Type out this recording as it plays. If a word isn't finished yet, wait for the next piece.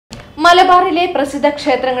മലബാറിലെ പ്രസിദ്ധ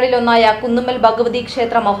ക്ഷേത്രങ്ങളിലൊന്നായ കുന്നുമ്മൽ ഭഗവതി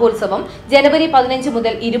ക്ഷേത്ര മഹോത്സവം ജനുവരി 15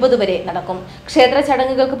 മുതൽ 20 വരെ നടക്കും. ക്ഷേത്ര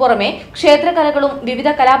ചടങ്ങുകൾക്ക് പുറമെ ക്ഷേത്രകലകളും വിവിധ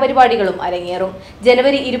കലാപരിപാടികളും അരങ്ങേറും.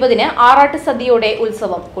 ജനുവരി 20-ന് ആറാട്ട് സദ്യയോടെ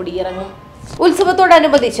ഉത്സവം കൊടിയിറങ്ങും.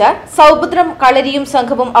 ഉത്സവത്തോടനുബന്ധിച്ച് സൗഭദ്രം കളരിയും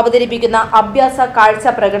സംഘവും അവതരിപ്പിക്കുന്ന അഭ്യാസ കാഴ്ച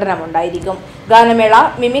പ്രകടനമുണ്ടായിരിക്കും. ഗാനമേള,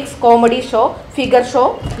 mimics, comedy show, figure show,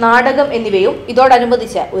 നാടകം എന്നിവയും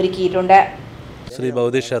ഇതോടനുബന്ധിച്ച് ഒരുക്കിയിട്ടുണ്ട്. ശ്രീ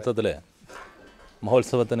ഭഗവതി ക്ഷേത്രത്തിലെ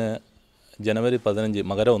മഹോത്സവത്തിന് ജനുവരി 15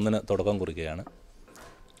 മകരം 1-ന് തുടക്കം കുറിക്കുകയാണ്.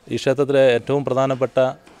 ഈ ക്ഷേത്രത്തിലെ ഏറ്റവും പ്രധാനപ്പെട്ട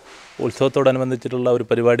ഉത്സവത്തോടനുബന്ധിച്ചിട്ടുള്ള ഒരു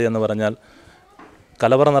പരിപാടി എന്ന് പറഞ്ഞാൽ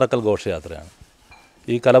കലവറ നിറക്കൽ ഘോഷയാത്രയാണ്.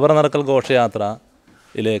 ഈ കലവറ നിറക്കൽ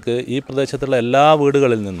ഘോഷയാത്രയിലേക്ക് ഈ പ്രദേശത്തുള്ള എല്ലാ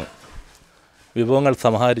വീടുകളിൽ നിന്നും വിഭവങ്ങൾ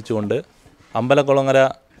സമാഹരിച്ചുകൊണ്ട് അമ്പലക്കുളങ്ങര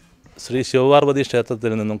ശ്രീ ശിവപാർവതി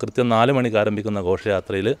ക്ഷേത്രത്തിൽ നിന്നും കൃത്യം 4 മണിക്ക് ആരംഭിക്കുന്ന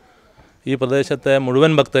ഘോഷയാത്രയിൽ ഈ പ്രദേശത്തെ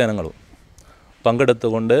മുഴുവൻ ഭക്തജനങ്ങളും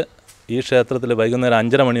പങ്കെടുത്തുകൊണ്ട് ഈ ക്ഷേത്രത്തിൽ വൈകുന്നേരം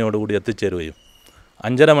 5:30 മണിയോടുകൂടി എത്തിച്ചേരുകയും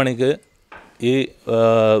 5:30 മണിക്ക് ഈ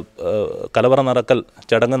കലവറ നിറക്കൽ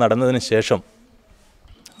ചടങ്ങ് നടന്നതിന് ശേഷം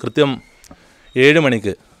കൃത്യം 7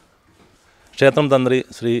 മണിക്ക് ക്ഷേത്രം തന്ത്രി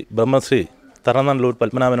ശ്രീ ബ്രഹ്മശ്രീ തറനല്ലൂർ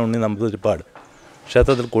പത്മനാഭൻ ഉണ്ണി നമ്പൂതിരിപ്പാട്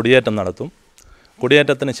ക്ഷേത്രത്തിൽ കൊടിയേറ്റം നടത്തും.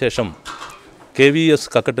 കൊടിയേറ്റത്തിന് ശേഷം KVS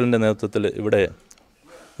കക്കട്ടിലിൻ്റെ നേതൃത്വത്തിൽ ഇവിടെ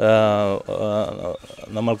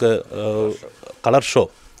നമ്മൾക്ക് കളർ ഷോ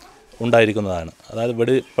ഉണ്ടായിരിക്കുന്നതാണ്. അതായത്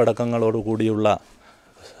വെടിപ്പടക്കങ്ങളോടുകൂടിയുള്ള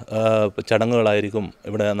ചടങ്ങുകളായിരിക്കും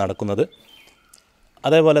ഇവിടെ നടക്കുന്നത്.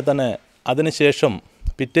 അതേപോലെ തന്നെ അതിനുശേഷം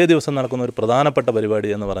പിറ്റേ ദിവസം നടക്കുന്ന ഒരു പ്രധാനപ്പെട്ട പരിപാടി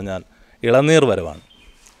എന്ന് പറഞ്ഞാൽ ഇളനീർ വരവാണ്.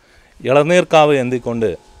 ഇളനീർക്കാവ് എന്തിക്കൊണ്ട്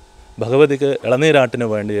ഭഗവതിക്ക് ഇളനീരാട്ടിന്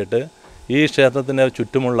വേണ്ടിയിട്ട് ഈ ക്ഷേത്രത്തിൻ്റെ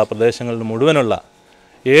ചുറ്റുമുള്ള പ്രദേശങ്ങളിൽ മുഴുവനുള്ള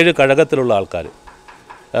 7 കഴകത്തിലുള്ള ആൾക്കാർ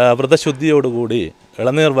വ്രതശുദ്ധിയോടുകൂടി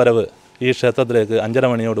ഇളനീർ വരവ് ഈ ക്ഷേത്രത്തിലേക്ക് 5:30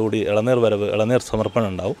 മണിയോടുകൂടി ഇളനീർ വരവ്, ഇളനീർ സമർപ്പണം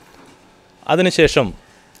ഉണ്ടാവും. അതിനുശേഷം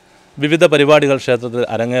വിവിധ പരിപാടികൾ ക്ഷേത്രത്തിൽ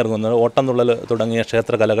അരങ്ങേറുന്നത്, ഓട്ടംതുള്ളൽ തുടങ്ങിയ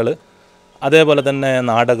ക്ഷേത്രകലകൾ, അതേപോലെ തന്നെ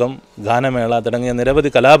നാടകം, ഗാനമേള തുടങ്ങിയ നിരവധി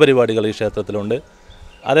കലാപരിപാടികൾ ഈ ക്ഷേത്രത്തിലുണ്ട്.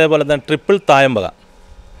 അതേപോലെ തന്നെ ട്രിപ്പിൾ തായമ്പക,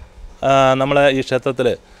 നമ്മളെ ഈ ക്ഷേത്രത്തിൽ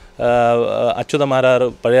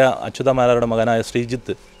പഴയ അച്യുതമാരാരുടെ മകനായ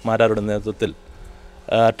ശ്രീജിത്ത് മാരാരുടെ നേതൃത്വത്തിൽ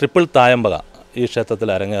ട്രിപ്പിൾ തായമ്പക ഈ ക്ഷേത്രത്തിൽ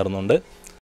അരങ്ങേറുന്നുണ്ട്.